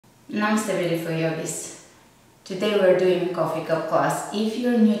Namaste beautiful yogis. Today we're doing a coffee cup class. If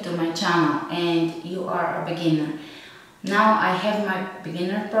you're new to my channel and you are a beginner, now I have my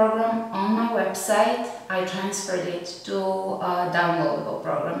beginner program on my website. I transferred it to a downloadable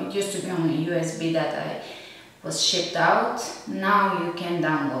program. It used to be on a USB that I was shipped out. Now you can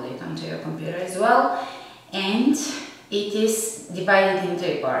download it onto your computer as well. And it is divided in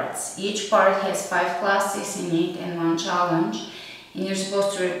 3 parts. Each part has 5 classes in it and 1 challenge. And you're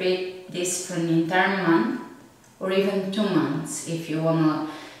supposed to repeat this for an entire month or even 2 months if you want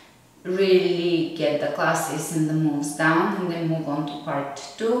to really get the classes and the moves down, and then move on to part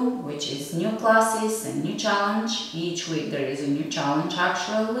 2, which is new classes and new challenge. Each week there is a new challenge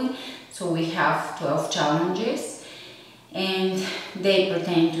actually, so we have 12 challenges and they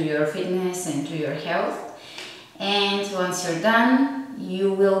pertain to your fitness and to your health. And once you're done,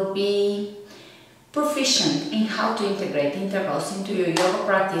 you will be proficient in how to integrate intervals into your yoga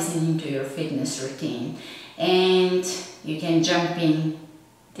practice and into your fitness routine. And you can jump in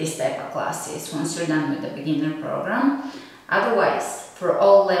this type of classes once you're done with the beginner program. Otherwise, for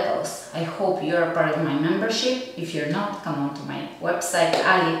all levels, I hope you're a part of my membership. If you're not, come on to my website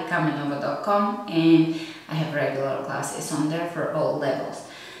Kamenova.com, and I have regular classes on there for all levels.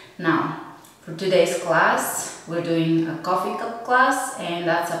 Now, for today's class, we're doing a coffee cup class, and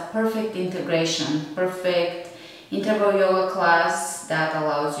that's a perfect integration, perfect interval yoga class that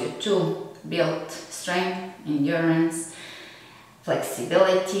allows you to build strength, endurance,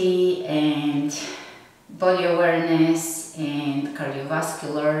 flexibility, and body awareness and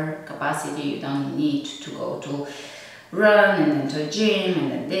cardiovascular capacity. You don't need to go to run and then to a gym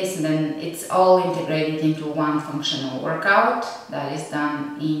and then this, and then it's all integrated into one functional workout that is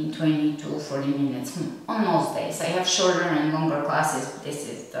done in 20 to 40 minutes on most days. I have shorter and longer classes, but this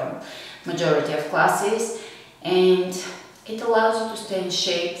is the majority of classes, and it allows you to stay in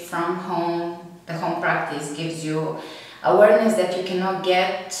shape from home. The home practice gives you awareness that you cannot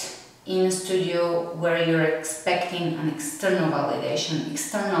get in a studio where you're expecting an external validation,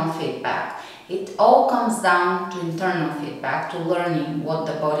 external feedback. It all comes down to internal feedback, to learning what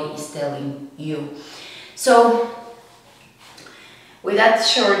the body is telling you. So, with that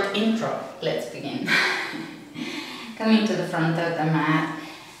short intro, let's begin. Coming to the front of the mat.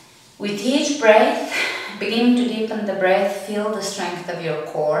 With each breath, beginning to deepen the breath, feel the strength of your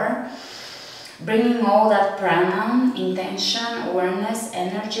core. Bringing all that prana, intention, awareness,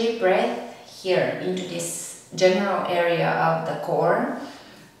 energy, breath here into this general area of the core,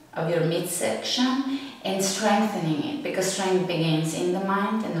 of your midsection, and strengthening it, because strength begins in the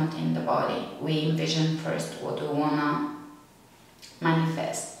mind and not in the body. We envision first what we want to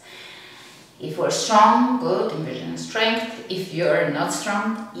manifest. If we're strong, good, envision strength. If you're not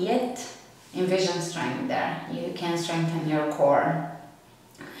strong yet, envision strength there. You can strengthen your core.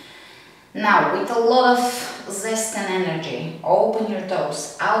 Now, with a lot of zest and energy, open your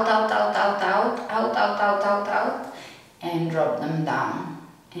toes out, out, out, out, out, out, out, out, out, out, and drop them down.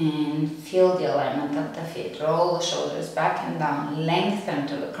 And feel the alignment of the feet. Roll the shoulders back and down. Lengthen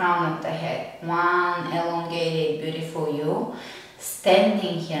to the crown of the head. One elongated, beautiful U.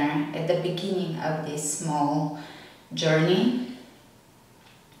 Standing here at the beginning of this small journey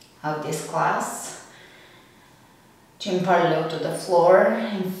of this class. Chin parallel to the floor,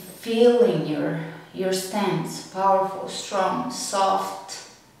 and feeling your stance. Powerful, strong, soft,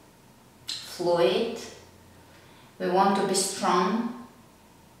 fluid. We want to be strong,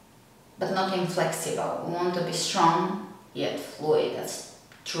 but not inflexible. We want to be strong, yet fluid. That's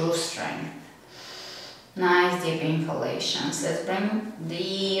true strength. Nice deep inhalations. Let's bring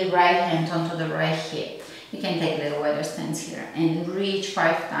the right hand onto the right hip. You can take a little wider stance here and reach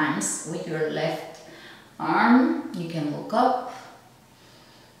 5 times with your left arm. You can look up.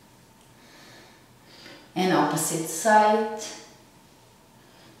 And opposite side.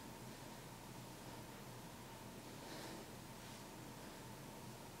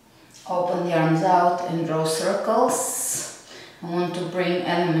 Open the arms out and draw circles. I want to bring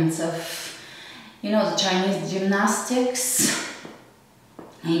elements of, the Chinese gymnastics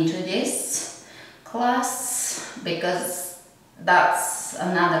into this class, because that's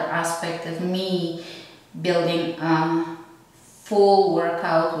another aspect of me building a full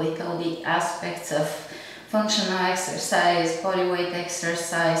workout with all the aspects of functional exercise, body weight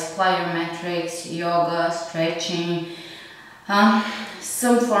exercise, plyometrics, yoga, stretching,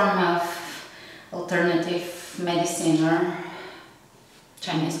 some form of alternative medicine or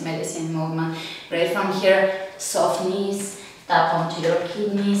Chinese medicine movement. Right from here, soft knees, tap onto your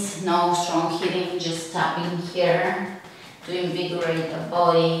kidneys, no strong hitting, just tapping here to invigorate the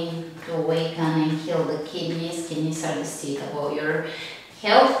body, to awaken and heal the kidneys. Kidneys are the seat of all your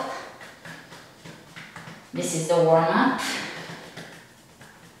health. This is the warm-up.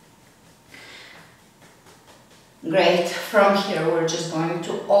 Great. From here we're just going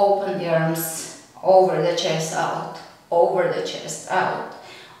to open the arms over the chest, out, over the chest, out,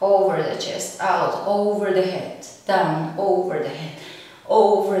 over the chest, out, over the head, down, over the head,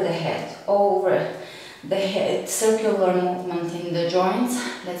 over the head, over the head. Circular movement in the joints.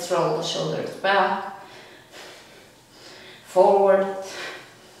 Let's roll the shoulders back, forward.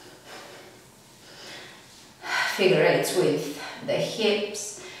 Figure eights with the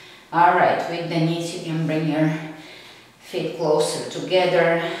hips. Alright, with the knees you can bring your feet closer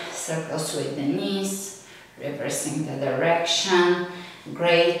together. Circles with the knees, reversing the direction.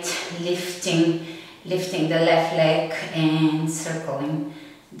 Great, lifting the left leg and circling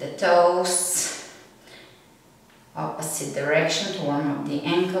the toes. Opposite direction to warm up the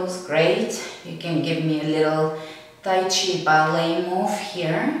ankles. Great. You can give me a little Tai Chi ballet move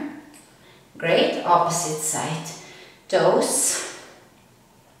here. Great. Opposite side. Toes.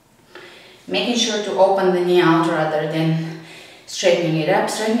 Making sure to open the knee out rather than straightening it up.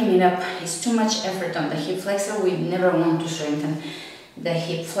 Straightening it up is too much effort on the hip flexor. We never want to strengthen the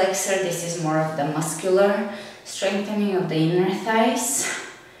hip flexor. This is more of the muscular strengthening of the inner thighs.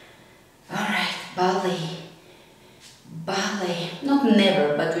 Alright, ballet. Ballet. Not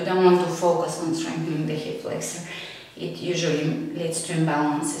never, but we don't want to focus on strengthening the hip flexor. It usually leads to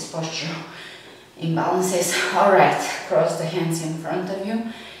imbalances, posture imbalances. Alright, cross the hands in front of you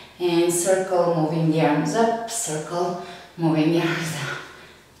and circle, moving the arms up, circle, moving the arms down.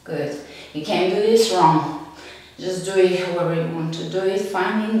 Good. You can't do this wrong. Just do it however you want to do it,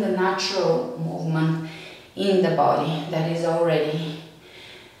 finding the natural movement in the body that is already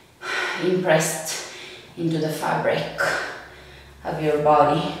impressed into the fabric of your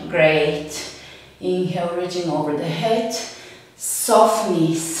body. Great. Inhale, reaching over the head, soft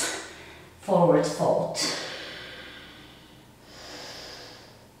knees, forward fold.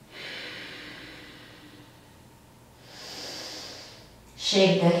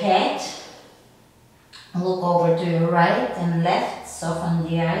 Shake the head, look over to your right and left, soften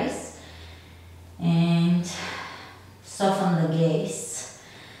the eyes and soften the gaze,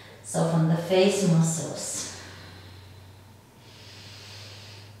 soften the face muscles.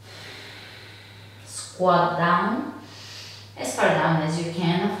 Squat down, as far down as you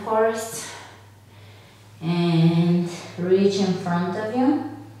can, of course, and reach in front of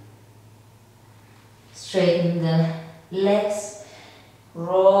you. Straighten the legs,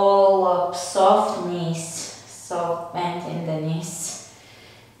 roll up, soft knees, soft bend in the knees.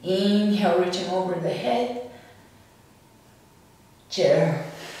 Inhale, reaching over the head, chair.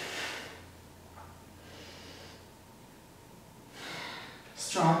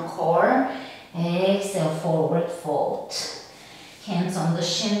 Strong core. Exhale, forward fold. Hands on the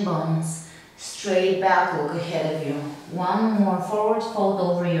shin bones. Straight back, look ahead of you. One more, forward fold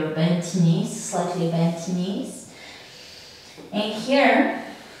over your bent knees, slightly bent knees. And here,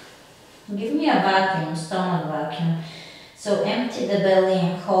 give me a vacuum, stomach vacuum. So empty the belly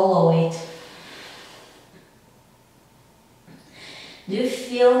and hollow it. Do you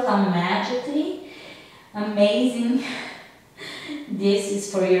feel how magically amazing this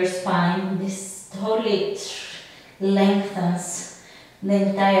is for your spine? This totally lengthens the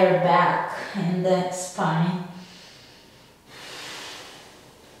entire back and the spine.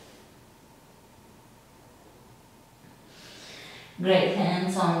 Great.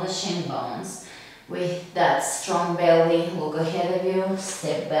 Hands on the shin bones. With that strong belly, look ahead of you,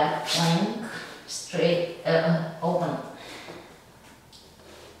 step back, plank, straight, open.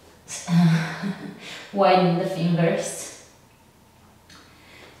 Widen the fingers.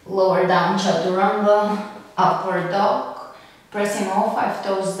 Lower down, chaturanga, upward dog. Pressing all 5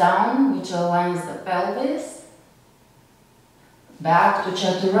 toes down, which aligns the pelvis. Back to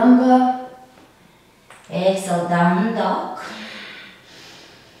chaturanga. Exhale, down dog.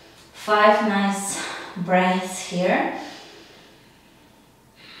 5 nice breaths here.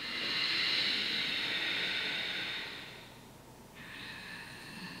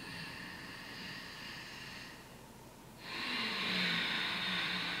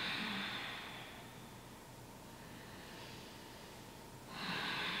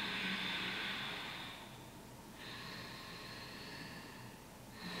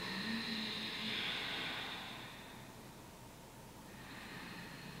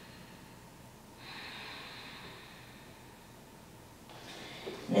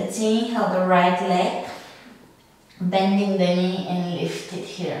 Let's inhale the right leg, bending the knee and lift it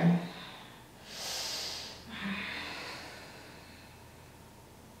here.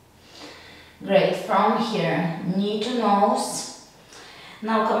 Great, from here, knee to nose,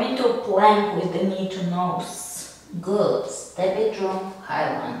 Now come into a plank with the knee to nose. Good. Step it through.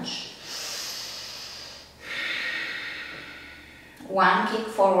 High lunge. One kick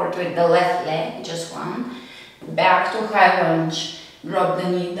forward with the left leg, just one. Back to high lunge. Drop the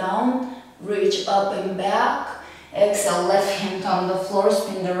knee down. Reach up and back. Exhale, left hand on the floor.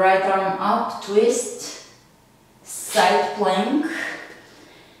 Spin the right arm up. Twist. Side plank.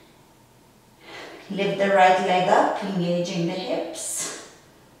 Lift the right leg up, engaging the hips.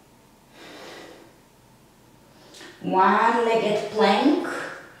 One-legged plank.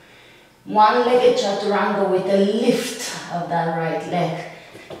 One-legged chaturanga with a lift of that right leg.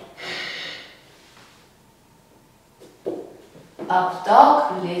 Up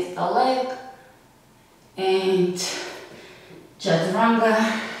dog, release the leg. And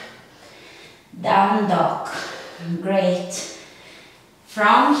chaturanga. Down dog. Great.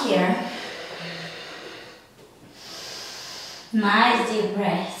 From here, nice deep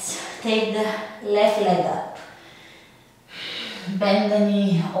breaths. Take the left leg up. Bend the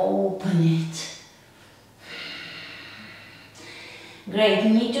knee, open it. Great,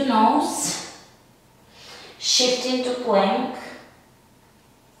 knee to nose. Shift into plank.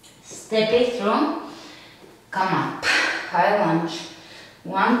 Step it through. Come up. High lunge.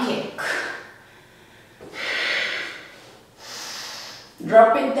 One kick.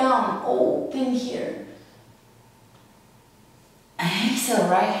 Drop it down. Open here. Exhale,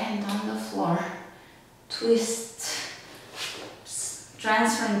 right hand on the floor. Twist.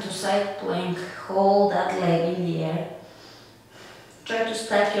 Transfer into side plank. Hold that leg in the air. Try to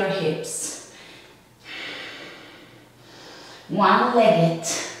stack your hips. One-legged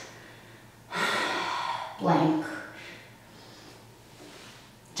plank.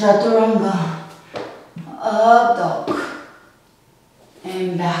 Chaturanga. Up dog.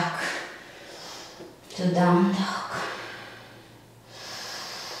 And back to down dog.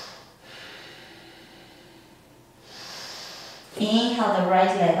 Inhale the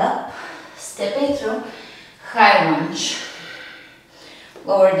right leg up, step it through, high lunge.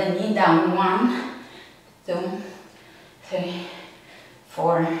 Lower the knee down, 1, 2, 3,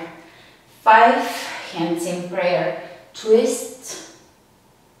 4, 5. Hands in prayer, twist.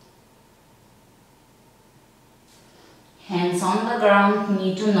 Hands on the ground,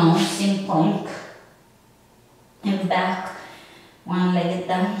 knee to nose in plank. And back, one-legged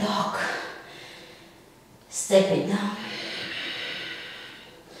down dog. Step it down.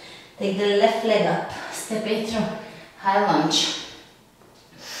 Take the left leg up, step it through, high lunge.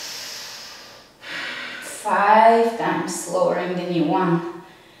 5 times, lowering the knee, 1,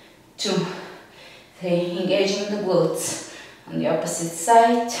 2, 3, engaging the glutes. On the opposite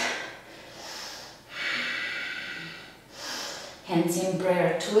side. Hands in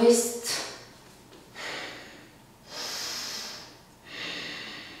prayer, twist.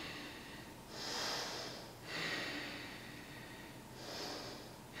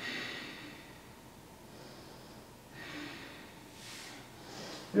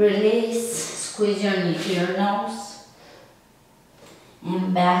 Release, squeeze your knee to your nose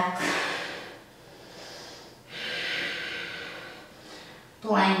and back.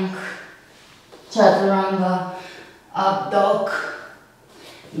 Plank, chaturanga, up dog,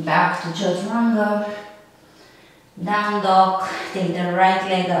 back to chaturanga, down dog, take the right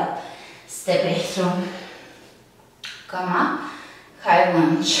leg up, step it through, come up, high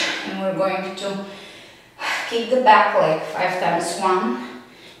lunge, and we're going to kick the back leg 5 times, 1,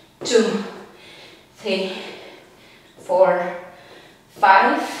 2, 3, 4,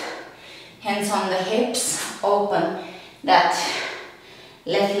 5, hands on the hips, open that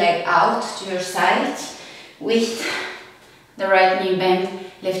left leg out to your side with the right knee bent,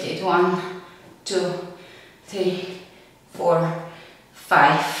 lift it, 1, 2, 3, 4,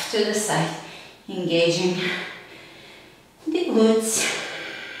 5, to the side, engaging the glutes.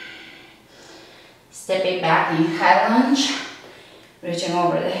 Step it back in high lunge. Reaching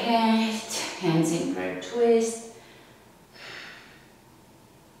over the head, hands in prayer twist.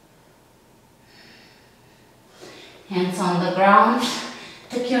 Hands on the ground.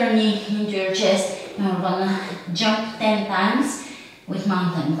 Tuck your knee into your chest and we're gonna jump 10 times with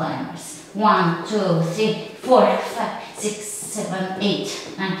mountain climbers. 1, 2, 3, 4, 5, 6, 7,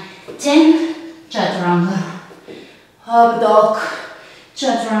 8, 9, 10. Chaturanga. Up dog.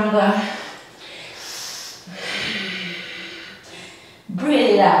 Chaturanga.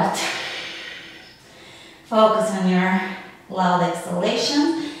 Breathe it out. Focus on your loud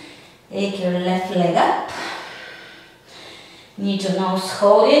exhalation. Take your left leg up. Knee to nose,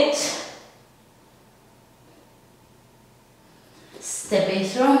 hold it. Step it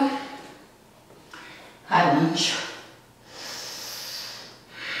through. High lunge.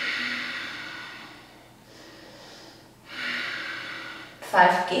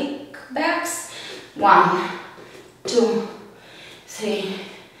 5 kickbacks. 1, 2, 3,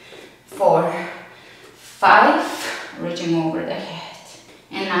 4, 5. Reaching over the head.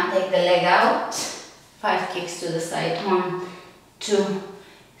 And now take the leg out. 5 kicks to the side. 1, 2,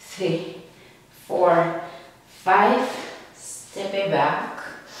 3, 4, 5. Step it back.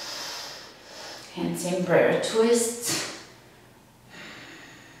 Hands in prayer twist.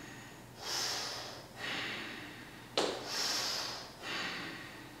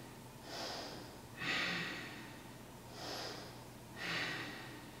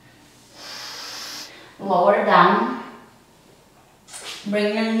 Lower down.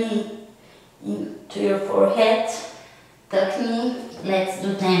 Bring your knee into your forehead. Tuck knee. Let's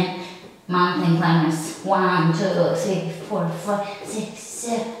do 10 mountain climbers. 1, 2, 3, 4, 5, 6,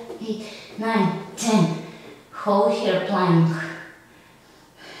 7, 8, 9, 10. Hold here, plank.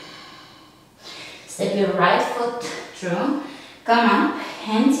 Step your right foot through. Come up,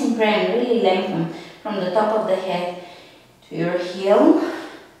 hands in prayer, and really lengthen from the top of the head to your heel.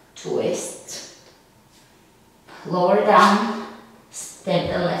 Twist. Lower down.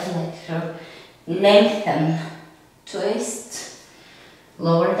 Step the left leg through. Lengthen. Twist.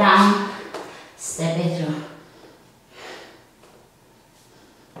 Lower down. Step it through.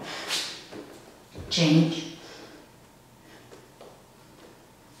 Change.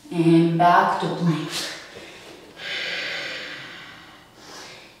 And back to plank.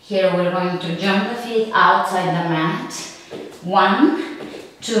 Here we're going to jump the feet outside the mat. 1,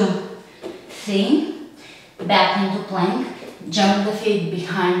 2, 3. Back into plank. Jump the feet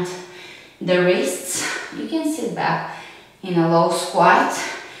behind the wrists. You can sit back in a low squat.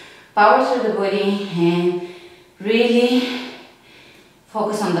 Power through the body and really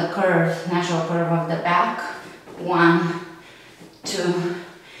focus on the curve, natural curve of the back. 1, 2,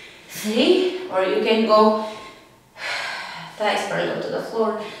 3. Or you can go thighs parallel to the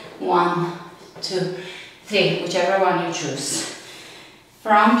floor. 1, 2, 3. Whichever one you choose.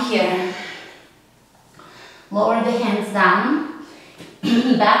 From here, lower the hands down.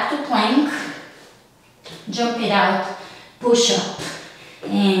 Back to plank. Jump it out. Push up.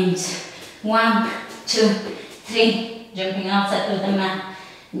 And 1, 2, 3. Jumping outside to the mat.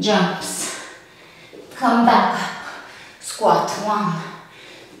 Jumps. Come back up. Squat. 1,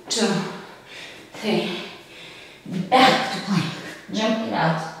 2, 3. Back to plank. Jump it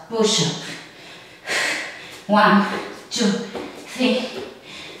out. Push up. 1, 2, 3.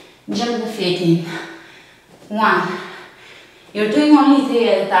 Jump the feet in. 1. You're doing only 3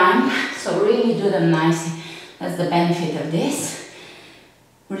 at a time, so really do them nicely. That's the benefit of this.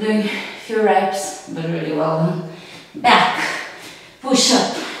 We're doing a few reps, but really well done. Back. Push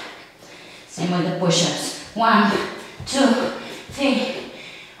up. Same with the push-ups. 1, 2, 3.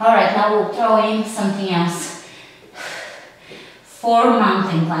 Alright, now we'll throw in something else. 4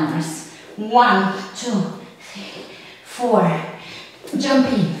 mountain climbers. 1, 2, 3, 4. Jump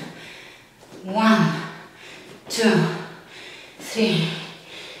in. 1, 2, 3.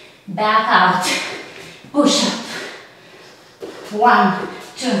 Back out. Push up. 1,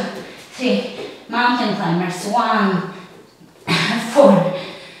 2, 3. Mountain climbers. 1, 4.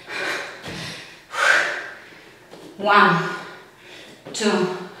 1,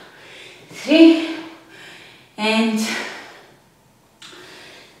 2, 3. And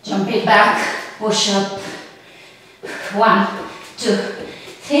jump it back. Push up. 1, 2,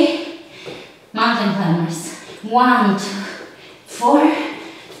 3. Mountain climbers. 1, 2, 4.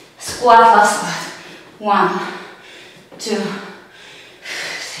 Squat, last squat. 1, 2,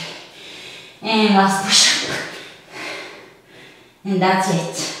 3. And last push up. And that's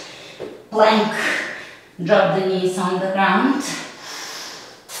it. Plank. Drop the knees on the ground.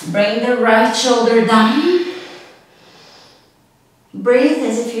 Bring the right shoulder down. Breathe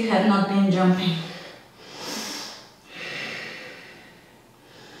as if you have not been jumping.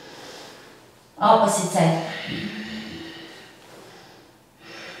 Opposite side.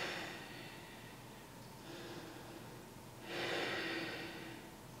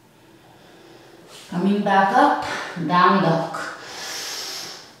 Coming back up, down dog.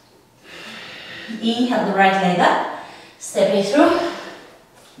 Inhale the right leg up, step it through,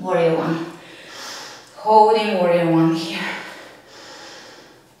 warrior 1. Holding warrior 1 here.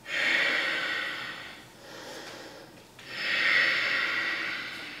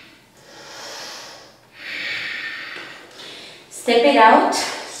 Step it out,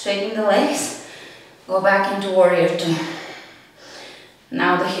 straighten the legs, go back into warrior 2.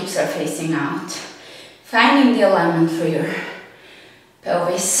 Now the hips are facing out. Finding the alignment for your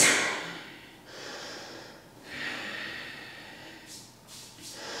pelvis.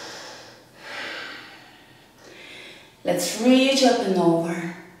 Let's reach up and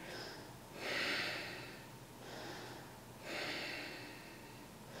over.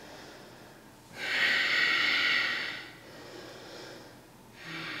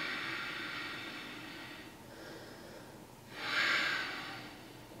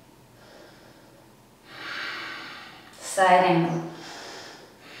 Side angle.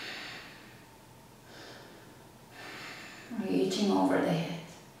 Reaching over the head.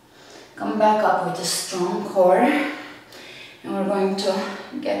 Come back up with a strong core. And we're going to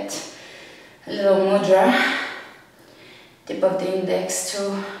get a little mudra. Tip of the index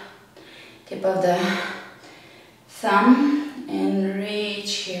to tip of the thumb and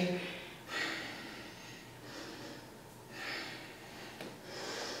reach here.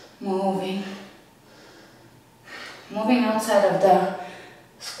 Moving outside of the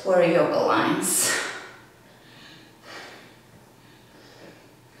square yoga lines.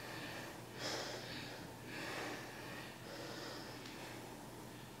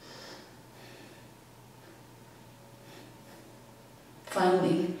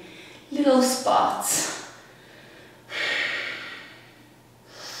 Finding little spots.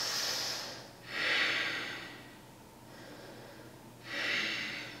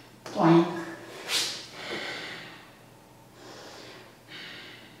 Plank.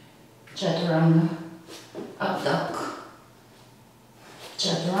 Chaturanga. Up dog.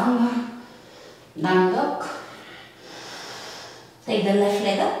 Chaturanga. Down dog. Take the left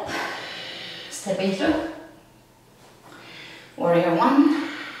leg up. Step it through. Warrior one.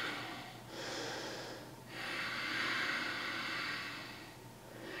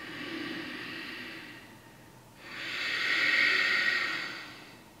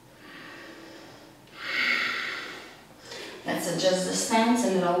 Let's adjust the stance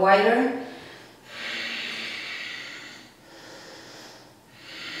a little wider.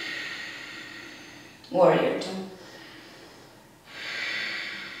 Warrior two.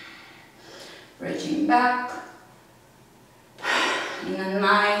 Reaching back. In a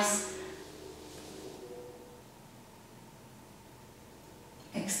nice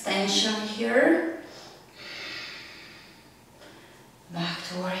extension here. Back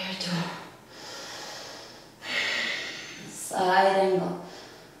to warrior two. Side angle.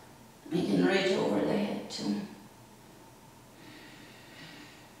 You can reach over the head too.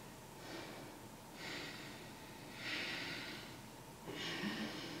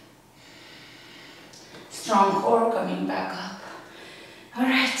 Strong core coming back up.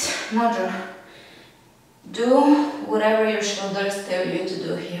 Alright, mudra. Do whatever your shoulders tell you to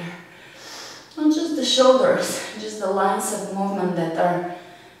do here. Not just the shoulders, just the lines of movement that are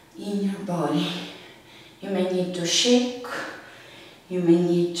in your body. You may need to shake, you may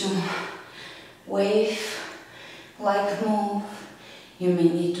need to wave, like move, you may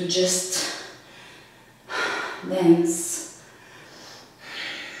need to just dance.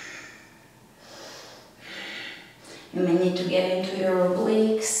 You may need to get into your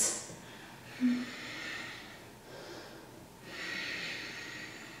obliques.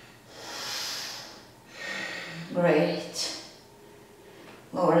 Great.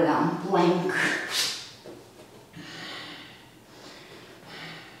 Lower down, plank.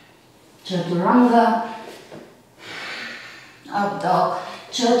 Chaturanga. Up dog.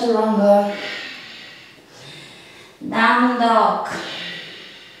 Chaturanga. Down dog.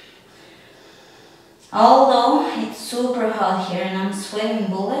 Although it's super hot here and I'm sweating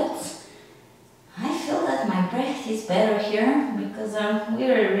bullets, I feel that my breath is better here because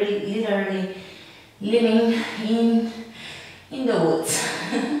we're really literally living in the woods.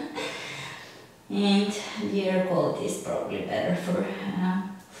 And the air quality is probably better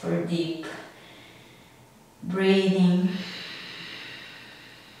for deep breathing.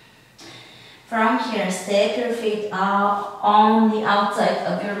 From here, step your feet out on the outside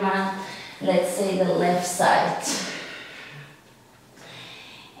of your mat. Let's say the left side.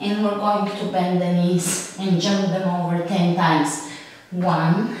 And we're going to bend the knees and jump them over 10 times.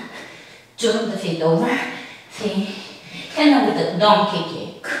 1, 2, the feet over, 3, kind of with a donkey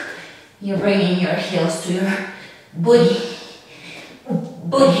kick. You're bringing your heels to your booty,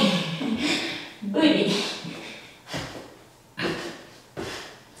 booty, booty.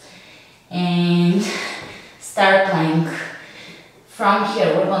 And start plank. From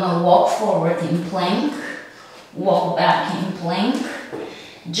here, we're gonna walk forward in plank, walk back in plank,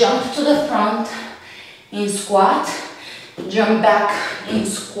 jump to the front in squat, jump back in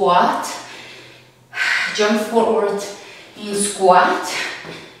squat, jump forward in squat,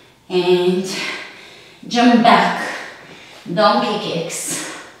 and jump back, donkey kicks.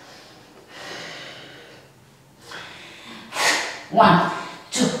 1,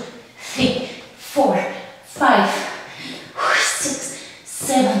 2, 3, 4, 5,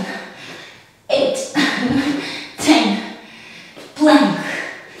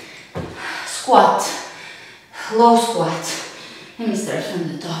 low squat. Let me start from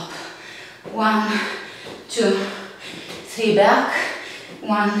the top. 1, 2, 3 back.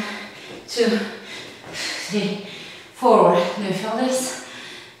 1, 2, 3, forward. Do you feel this?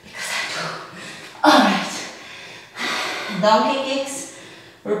 Because I do. Alright. Donkey kicks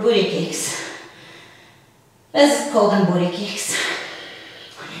or booty kicks. Let's call them booty kicks.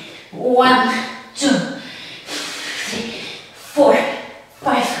 1, 2, 3, 4,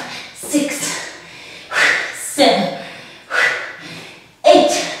 5, 6, 7,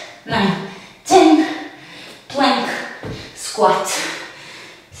 8, 9, 10. Plank, squat.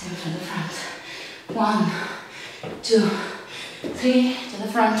 7 from the front. 1, 2, 3 to the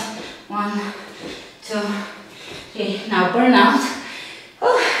front. 1, 2, 3. Now burn out.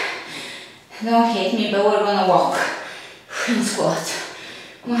 Don't hate me, but we're gonna walk and squat.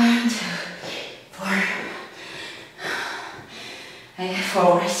 1, 2, 4. And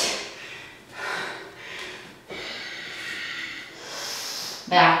forward.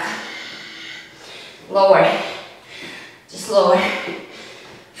 Back. Lower. Just lower.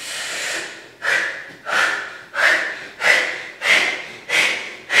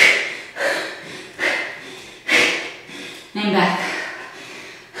 And back.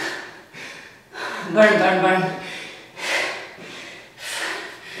 Burn, burn, burn.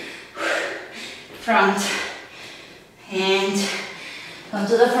 Front. And come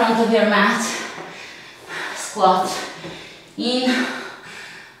to the front of your mat. Squat. In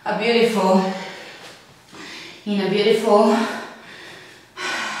a beautiful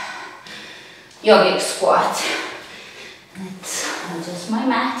yogic squat. Let's adjust my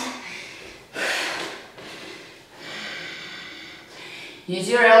mat. Use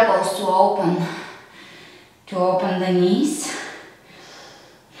your elbows to open the knees.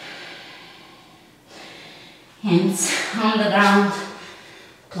 Hands on the ground,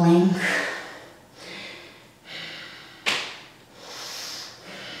 plank.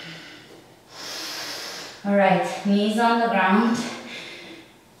 Alright, knees on the ground.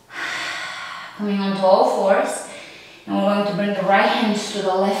 Coming onto all fours. And we're going to bring the right hand to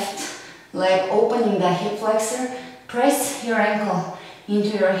the left leg, opening the hip flexor. Press your ankle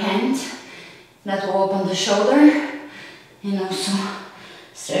into your hand. That will open the shoulder. And also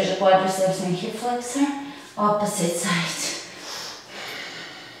stretch the quadriceps and hip flexor. Opposite side.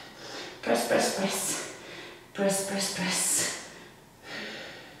 Press, press, press. Press, press, press.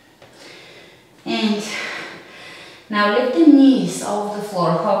 And now lift the knees off the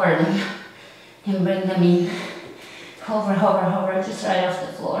floor, hover them, and bring them in. Hover, hover, hover, just right off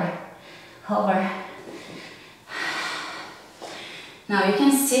the floor. Hover. Now you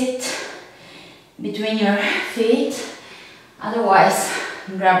can sit between your feet, otherwise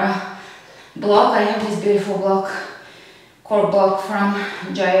grab a block. I have this beautiful block, core block from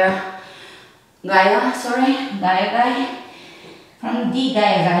Gaia Guy, from the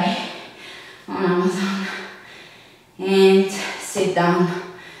Gaia Guy on Amazon, and sit down.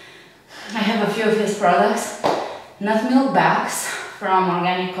 I have a few of his products, nut milk bags from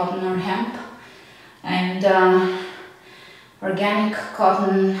organic cotton or hemp, and organic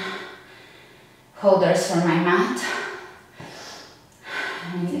cotton holders for my mat,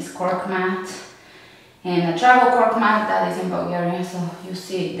 and this cork mat, and a travel cork mat that is in Bulgaria, so you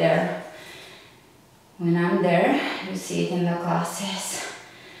see it there. When I'm there, you see it in the classes.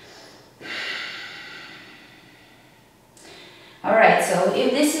 Alright, so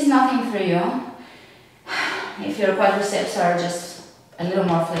if this is nothing for you, if your quadriceps are just a little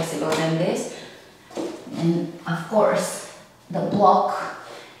more flexible than this, then of course the block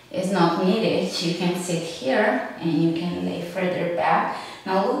is not needed. You can sit here and you can lay further back.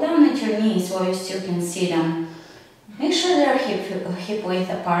 Now look down at your knees while you still can see them. Make sure they're hip width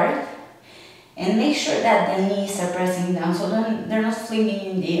apart, and make sure that the knees are pressing down so they're not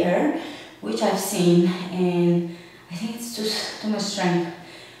flinging in the air, which I've seen, and I think it's too much strength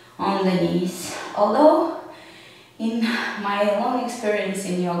on the knees. Although in my long experience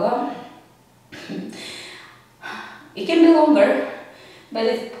in yoga, it can be longer, but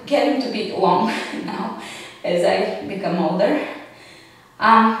it's getting to be long now as I become older.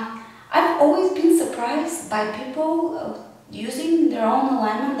 I've always been surprised by people using their own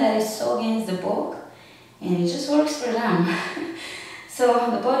alignment that is so against the book, and it just works for them.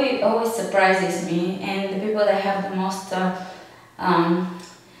 So the body always surprises me, and the people that have the most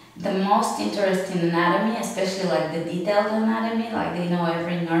interest in anatomy, especially like the detailed anatomy, like they know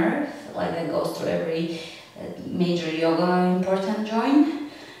every nerve, like that goes through every major yoga important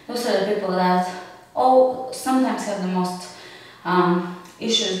joint. Those are the people that sometimes have the most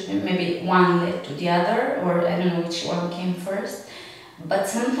issues. Maybe one led to the other, or I don't know which one came first. But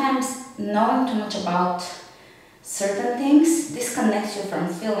sometimes knowing too much about certain things disconnects you from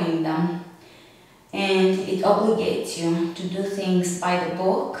feeling them, and it obligates you to do things by the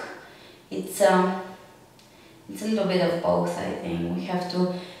book. It's a little bit of both, I think. We have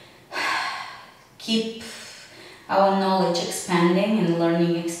to keep our knowledge expanding and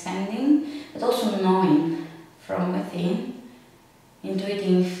learning expanding, but also knowing from within,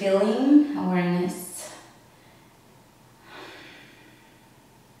 intuiting, feeling, awareness.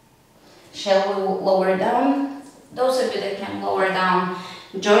 Shall we lower down? Those of you that can lower down,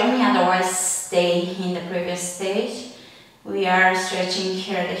 join me, otherwise stay in the previous stage. We are stretching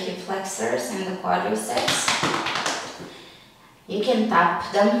here the hip flexors and the quadriceps. You can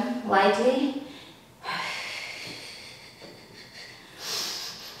tap them lightly.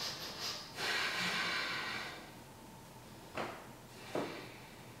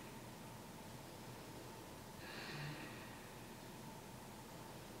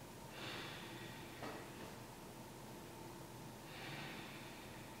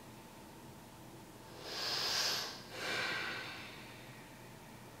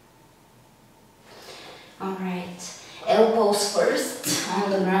 Alright, elbows first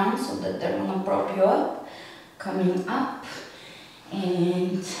on the ground so that they're gonna prop you up. Coming up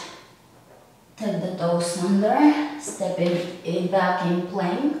and tap the toes under, step it back in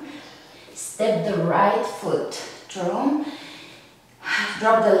plank. Step the right foot through.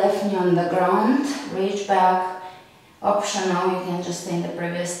 Drop the left knee on the ground, reach back. Optional, you can just stay in the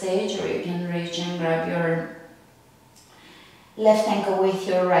previous stage, or you can reach and grab your left ankle with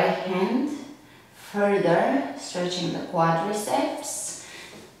your right hand. Further, stretching the quadriceps.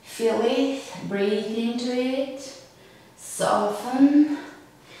 Feel it, breathe into it, soften.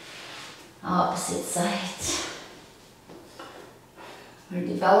 Opposite side. We're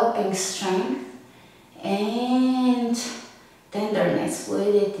developing strength and tenderness,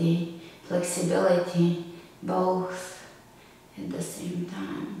 fluidity, flexibility, both at the same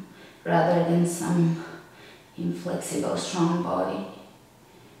time, rather than some inflexible, strong body.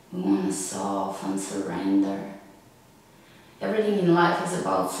 We want to soften, surrender. Everything in life is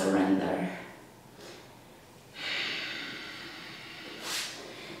about surrender.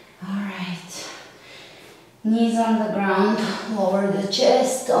 Alright. Knees on the ground, lower the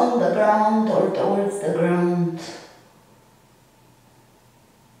chest on the ground or towards the ground.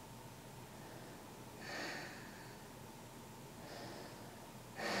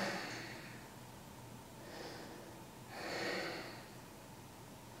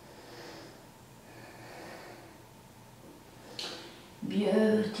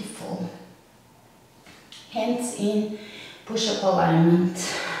 Beautiful. Hands in push-up alignment,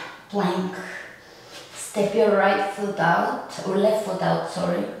 plank. Step your right foot out, or left foot out,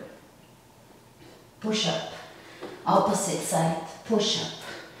 sorry. Push up. Opposite side, push up.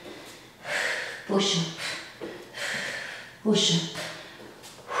 Push up. Push up.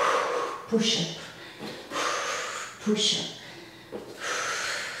 Push up. Push up.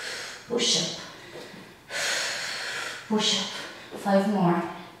 Push up. Push up. 5 more.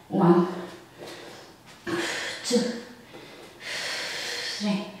 1, 2,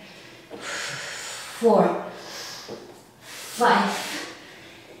 3, 4, 5.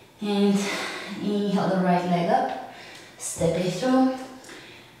 And inhale the right leg up. Step it through.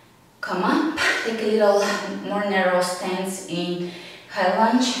 Come up. Take a little more narrow stance in high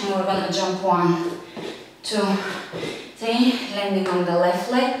lunge. And we're gonna jump 1, 2, 3. Landing on the left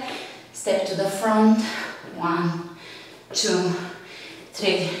leg. Step to the front. 1, 2,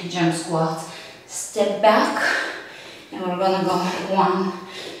 3, jump squat. Step back, and we're gonna go 1,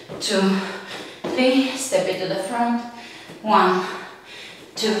 2, 3. Step it to the front. 1,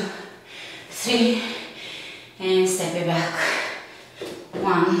 2, 3, and step it back.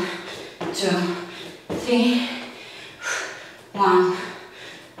 1, 2, 3. 1,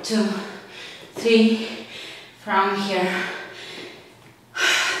 2, 3. From here,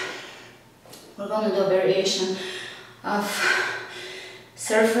 we're gonna do a variation of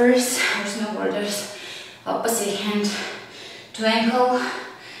surfers or snowboarders. Opposite hand to ankle,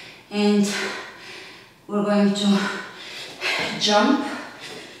 and we're going to jump,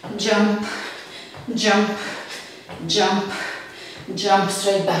 jump, jump, jump, jump,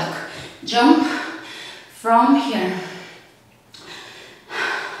 straight back, jump from here.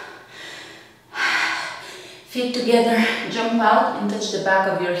 Feet together, jump out and touch the back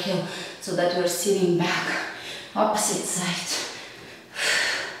of your heel so that you're sitting back. Opposite side.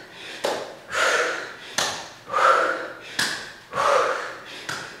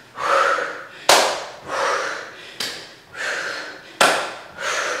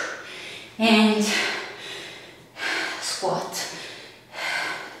 And squat,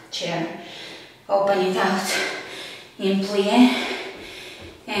 chair, open it out, in plie,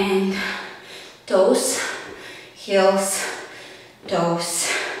 and toes, heels, toes.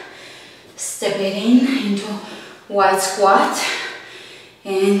 Step it in into wide squat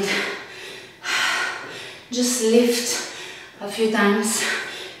and just lift a few times,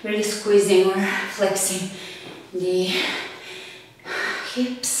 really squeezing or flexing the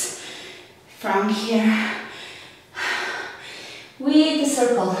hips from here with the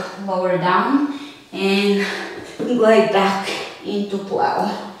circle. Lower down and glide back into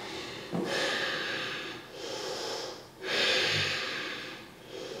plow.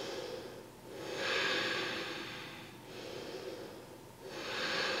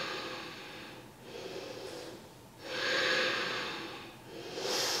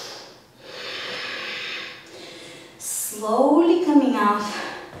 Slowly coming out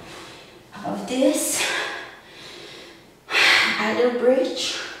of this, either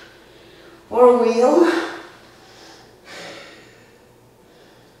bridge or wheel.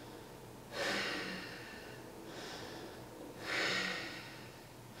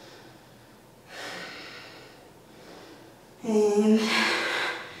 And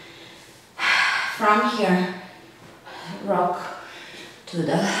from here, rock to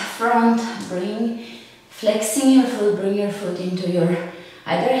the front, flexing your foot, bring your foot into your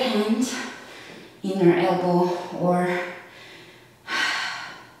either hand, inner elbow or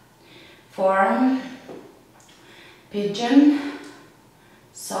forearm, pigeon,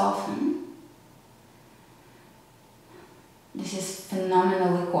 soften. This is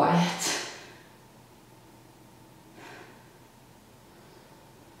phenomenally quiet.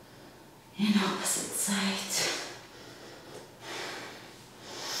 And opposite side.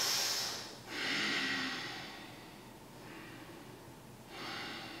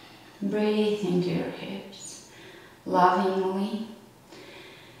 Breathe into your hips, lovingly,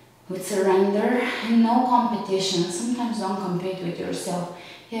 with surrender and no competition. Sometimes don't compete with yourself.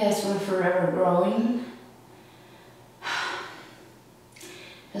 Yes, we're forever growing.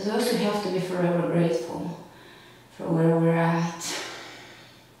 But we also have to be forever grateful for where we're at.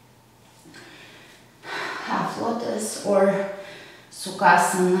 Half lotus or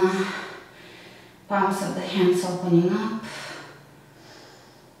Sukhasana, palms of the hands opening up.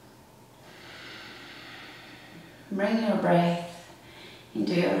 Bring your breath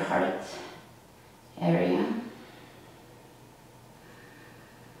into your heart area.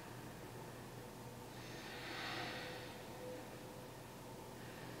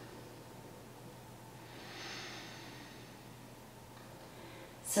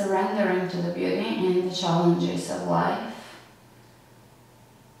 Surrendering to the beauty and the challenges of life.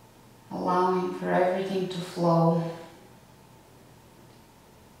 Allowing for everything to flow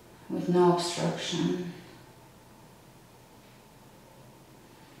with no obstruction.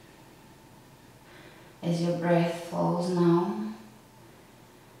 As your breath flows now,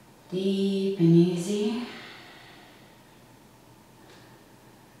 deep and easy,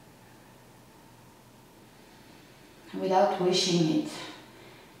 without wishing it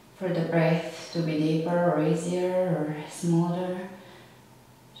for the breath to be deeper or easier or smoother,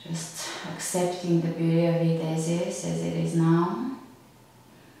 just accepting the beauty of it as it is now,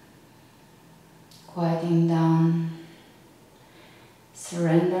 quieting down,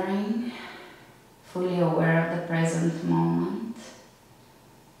 surrendering, fully aware of the present moment.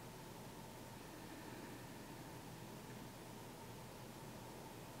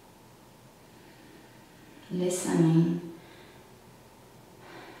 Listening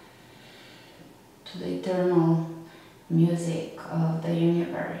to the eternal music of the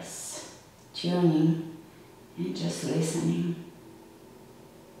universe, tuning and just listening.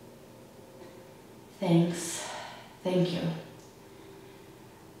 Thanks. Thank you.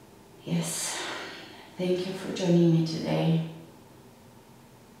 Yes. Thank you for joining me today.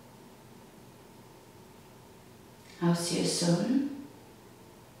 I'll see you soon.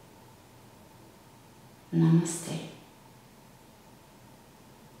 Namaste.